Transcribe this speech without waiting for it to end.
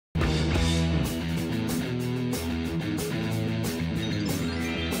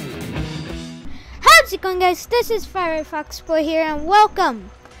going, guys? This is Firefox Boy here, and welcome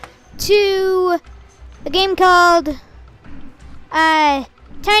to a game called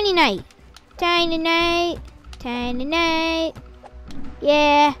Tiny Night. Tiny Night, Tiny Night.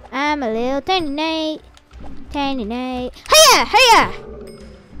 Yeah, I'm a little Tiny Night. Tiny Night. Hiya, hiya!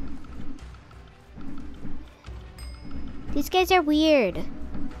 These guys are weird.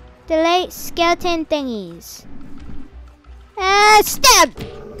 They're like skeleton thingies. Stab!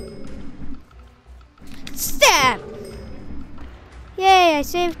 Stab! Yay, I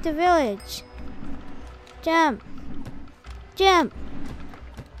saved the village. Jump. Jump.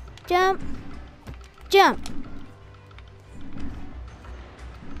 Jump. Jump.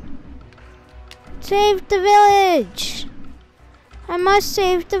 Save the village. I must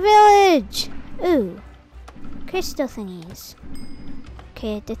save the village. Ooh. Crystal thingies.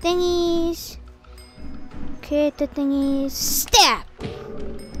 Create the thingies. Create the thingies. Stab!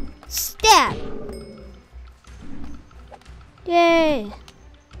 Stab! Yay!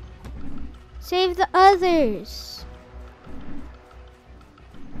 Save the others.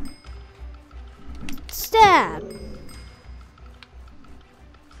 Stab!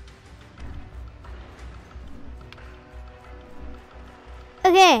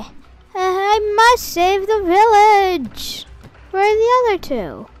 Okay, I must save the village. Where are the other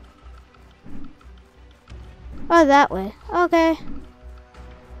two? Oh, that way. Okay.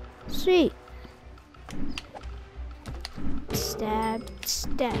 Sweet. Stab,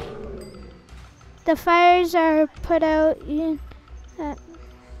 stab. The fires are put out.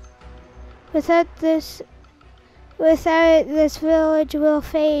 Without it, this village will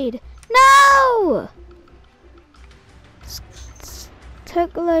fade. No!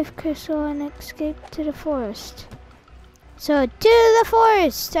 Took life crystal and escaped to the forest. So to the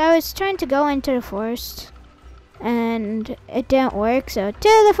forest! I was trying to go into the forest and it didn't work, so to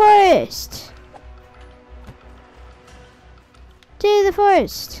the forest! To the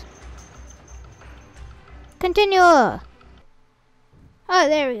forest! Continue! Oh,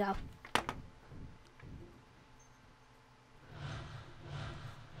 there we go.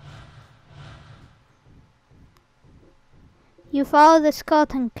 You follow the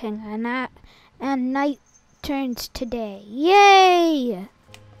Skeleton King, and night turns to day. Yay!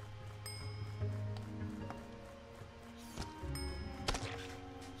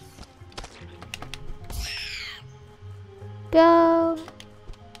 Go.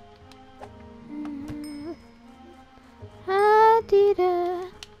 Adida.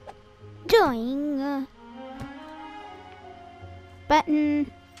 Join.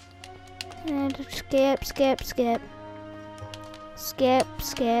 Button. And skip, skip, skip. Skip,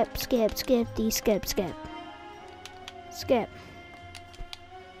 skip, skip, skip, skip, skip. Skip.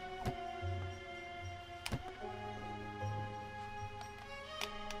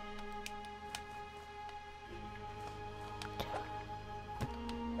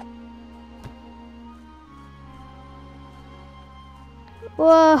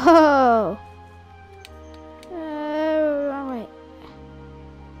 Whoa! Wrong way.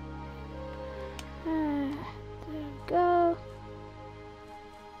 There we go.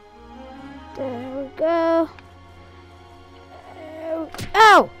 There we go.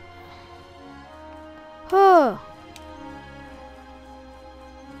 Ow! Oh.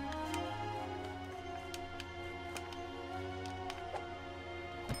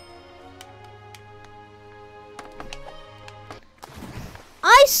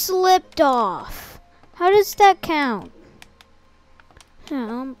 I slipped off. How does that count?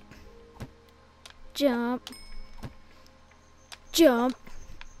 Jump. Jump. Jump.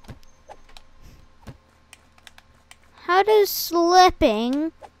 How does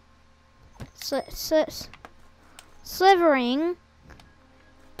slipping, slivering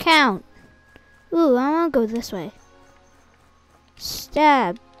count? Ooh, I want to go this way.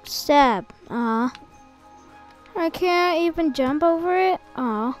 Stab, stab. Aw. I can't even jump over it?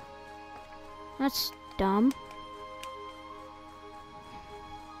 Aw. That's dumb.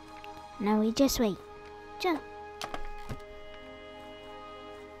 Now we just wait. Jump.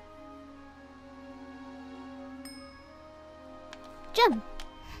 Jump.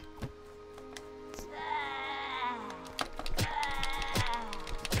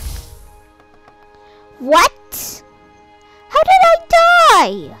 What? How did I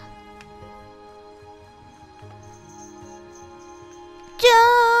die?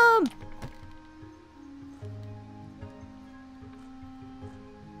 Jump.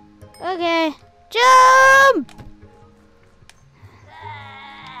 Okay. Jump.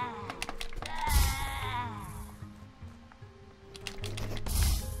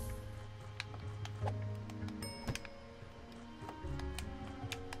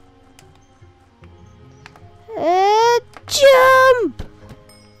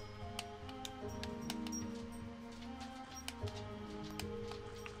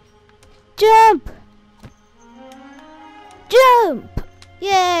 Jump! Jump!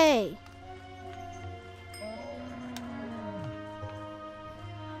 Yay!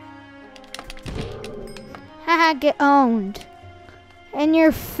 Haha, get owned. In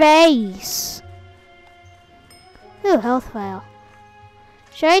your face. Ooh, health vial.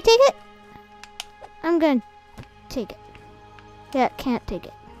 Should I take it? I'm gonna take it. Yeah, can't take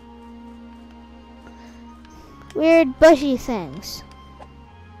it. Weird bushy things.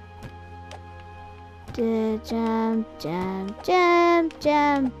 Jump, jump, jump,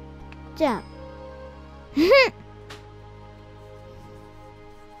 jump, jump.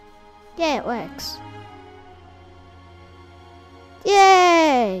 Yeah, it works.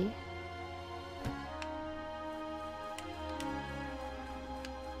 Yay!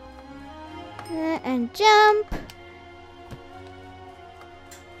 And jump.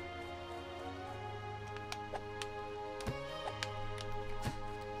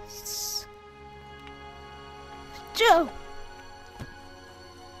 Jump.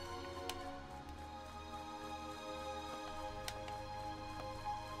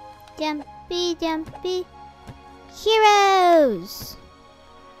 Jumpy, jumpy. Heroes!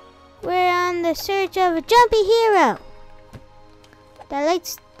 We're on the search of a jumpy hero that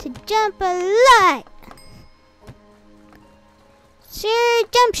likes to jump a lot. Sir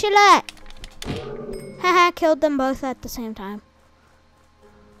jumps a lot. Haha, killed them both at the same time.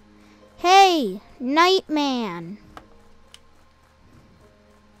 Hey, Nightman.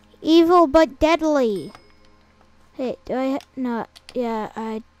 Evil but deadly. Hey, do I no, yeah,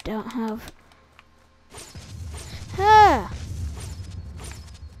 I don't have. Ah.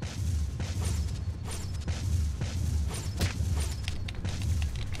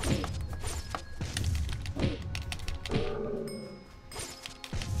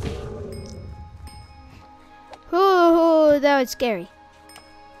 Ooh, that was scary.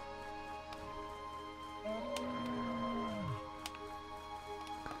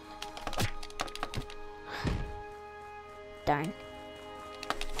 Darn.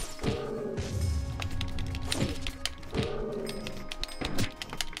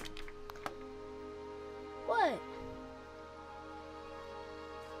 What?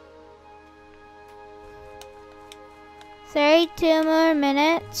 32 more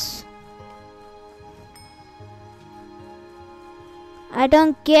minutes. I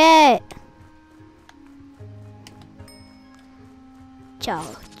don't get. Ciao,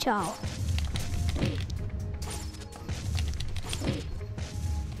 ciao.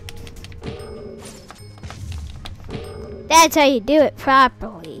 That's how you do it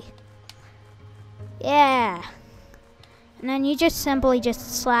properly. Yeah. And then you just simply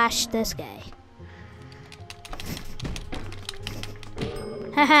just slash this guy.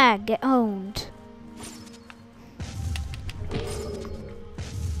 Haha, get owned.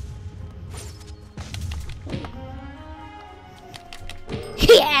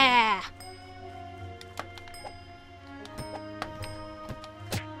 Yeah!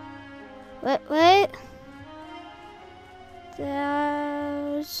 Wait.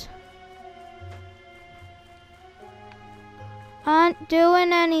 Those aren't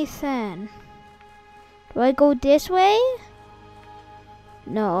doing anything. Do I go this way?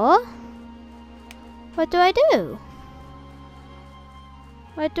 No. What do I do?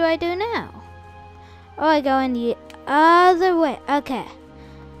 What do I do now? Oh, I go in the other way. Okay.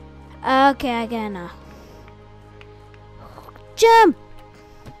 Okay, I get enough. Jump!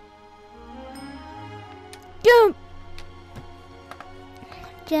 Jump!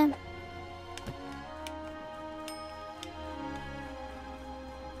 Jump.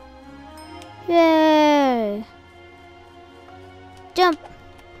 Yay! Jump!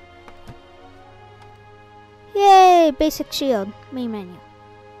 Yay! Basic shield. Main menu.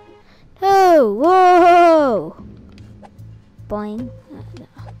 Oh! Whoa! Boing.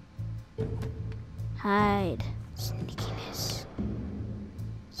 Hide. Sneakiness.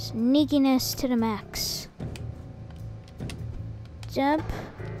 Sneakiness to the max. Jump.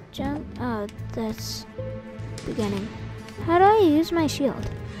 Jump. Oh, that's beginning. How do I use my shield?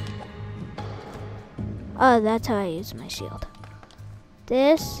 Oh, that's how I use my shield.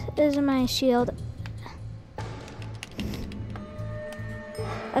 This is my shield.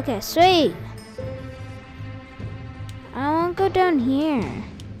 Okay, sweet. I want to go down here.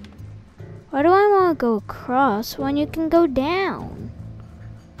 Why do I want to go across when you can go down?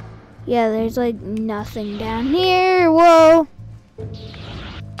 Yeah, there's like nothing down here. Whoa.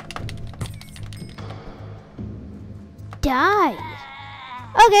 Die.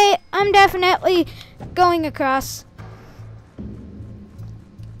 Okay, I'm definitely going across.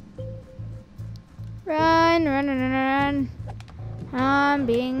 Run, run, run, run, run. I'm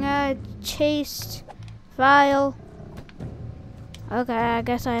being chased. Vile. Okay, I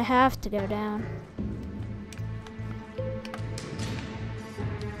guess I have to go down.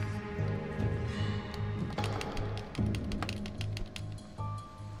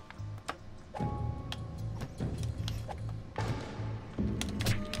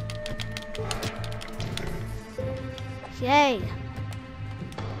 Yay.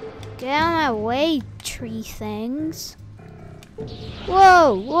 Get out of my way, tree things.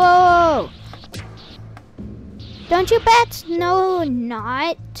 Whoa, whoa. Don't you bats know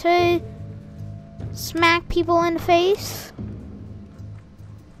not to smack people in the face?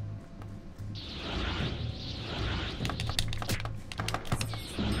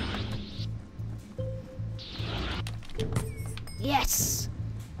 Yes!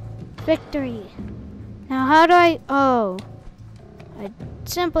 Victory. Now how do I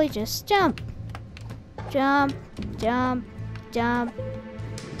simply just jump. Jump, jump, jump.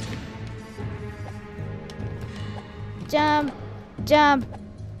 Jump, jump,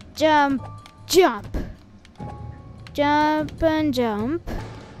 jump, jump. Jump and jump.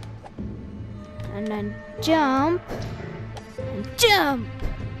 And then jump and jump.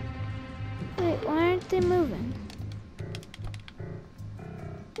 Wait, why aren't they moving?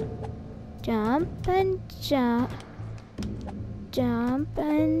 Jump and jump. Jump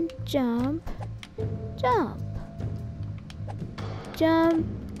and jump. Jump. Jump,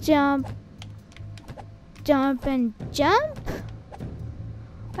 jump. Jump and jump?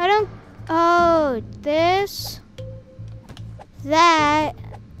 I don't... Oh, this, that,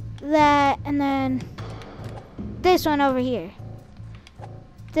 and then this one over here.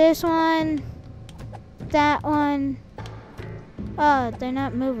 This one, that one. Oh, they're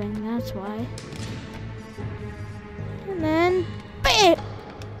not moving, that's why. And then, bam!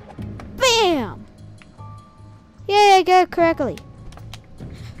 Bam! Yay, I got it correctly.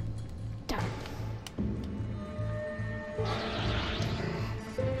 Darn.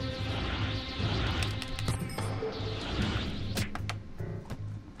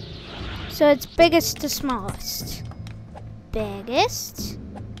 So it's biggest to smallest. Biggest.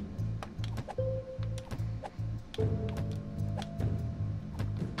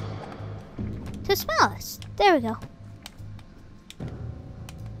 To smallest. There we go.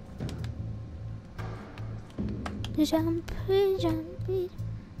 Jump, jump,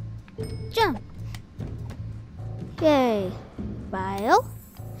 jump. Yay. Vile.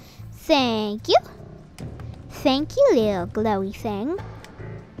 Thank you. Thank you, little glowy thing.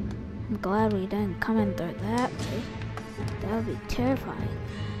 I'm glad we didn't come in through that way. That would be terrifying.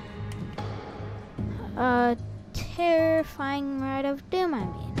 Terrifying ride of doom, I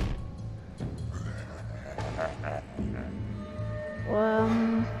mean.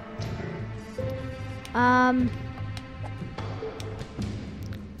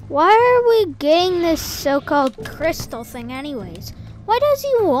 Why are we getting this so-called crystal thing anyways? Why does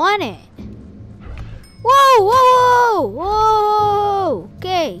he want it? Whoa, whoa, whoa,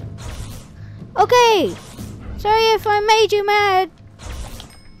 okay. Okay, sorry if I made you mad.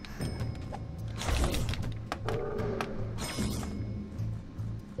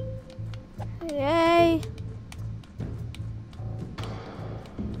 Yay.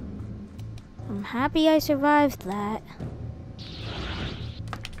 I'm happy I survived that.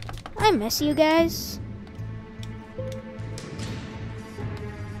 I miss you guys.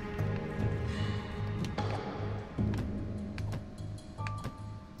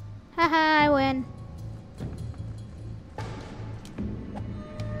 Haha, I win.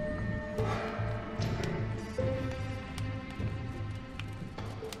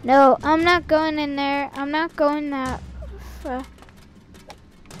 No, I'm not going in there. I'm not going that far.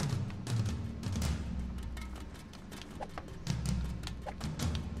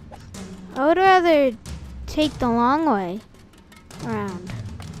 I would rather take the long way around.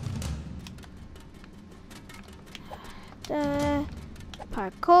 The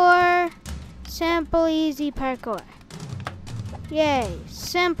parkour. Simple, easy parkour. Yay,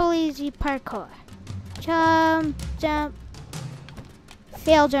 simple, easy parkour. Jump, jump.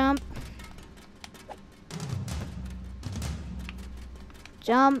 Fail jump.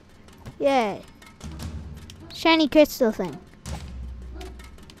 Jump. Yay. Shiny crystal thing.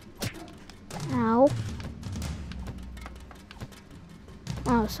 Ow.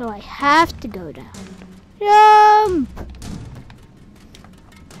 Oh, so I have to go down. Jump!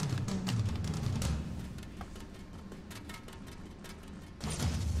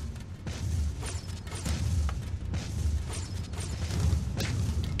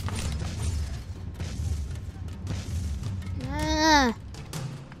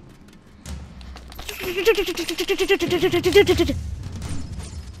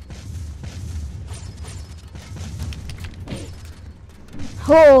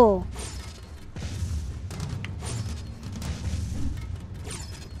 Oh.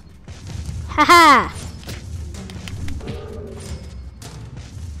 Haha.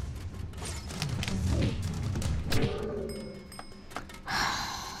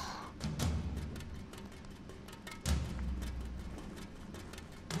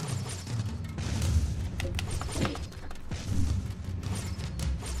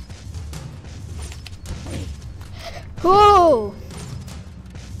 Whoa!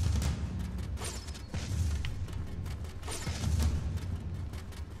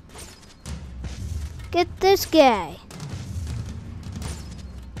 Get this guy.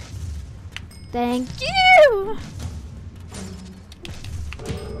 Thank you!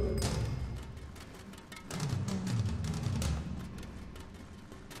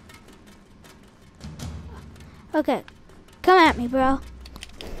 Okay, come at me, bro.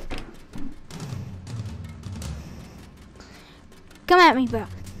 Come at me, bro.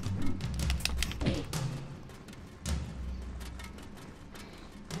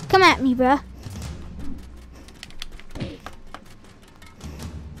 Come at me, bro.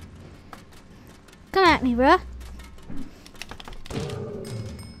 Come at me, bro.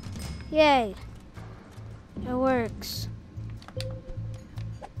 Yay. It works.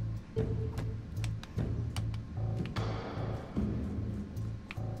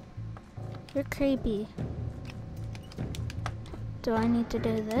 You're creepy. Do I need to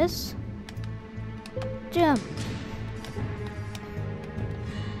do this? Jump.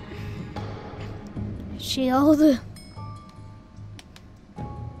 Shield.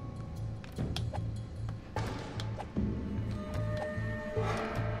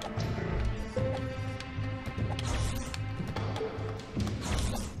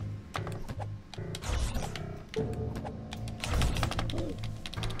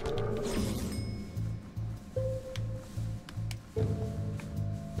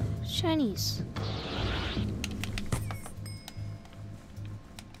 Shinies.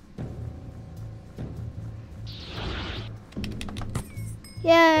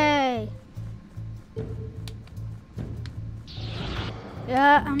 Yay!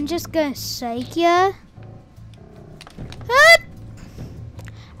 Yeah, I'm just gonna psych ya.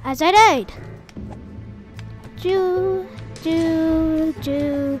 As I died. Ju, ju,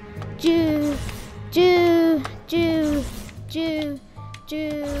 ju, ju, ju, ju, ju,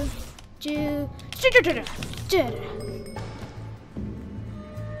 ju, ju.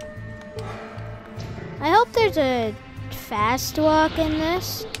 I hope there's a fast walk in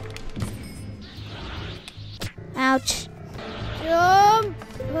this. Ouch. Jump.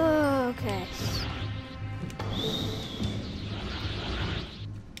 Oh, okay.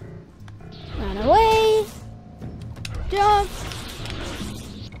 Run away. Jump.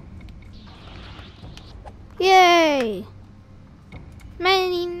 Yay.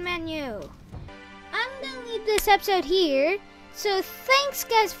 Main menu. I'm gonna leave this episode here. So thanks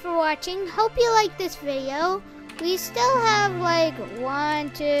guys for watching. Hope you liked this video. We still have like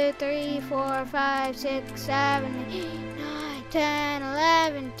 1, 2, 3, 4, 5, 6, 7, 8, 9, 10,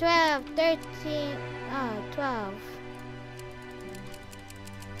 11, 12, 13, 12.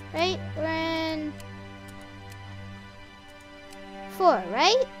 Right? We're in 4,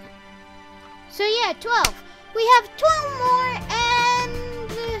 right? So yeah, 12. We have 12 more, and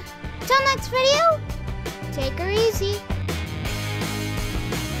till next video, take her easy.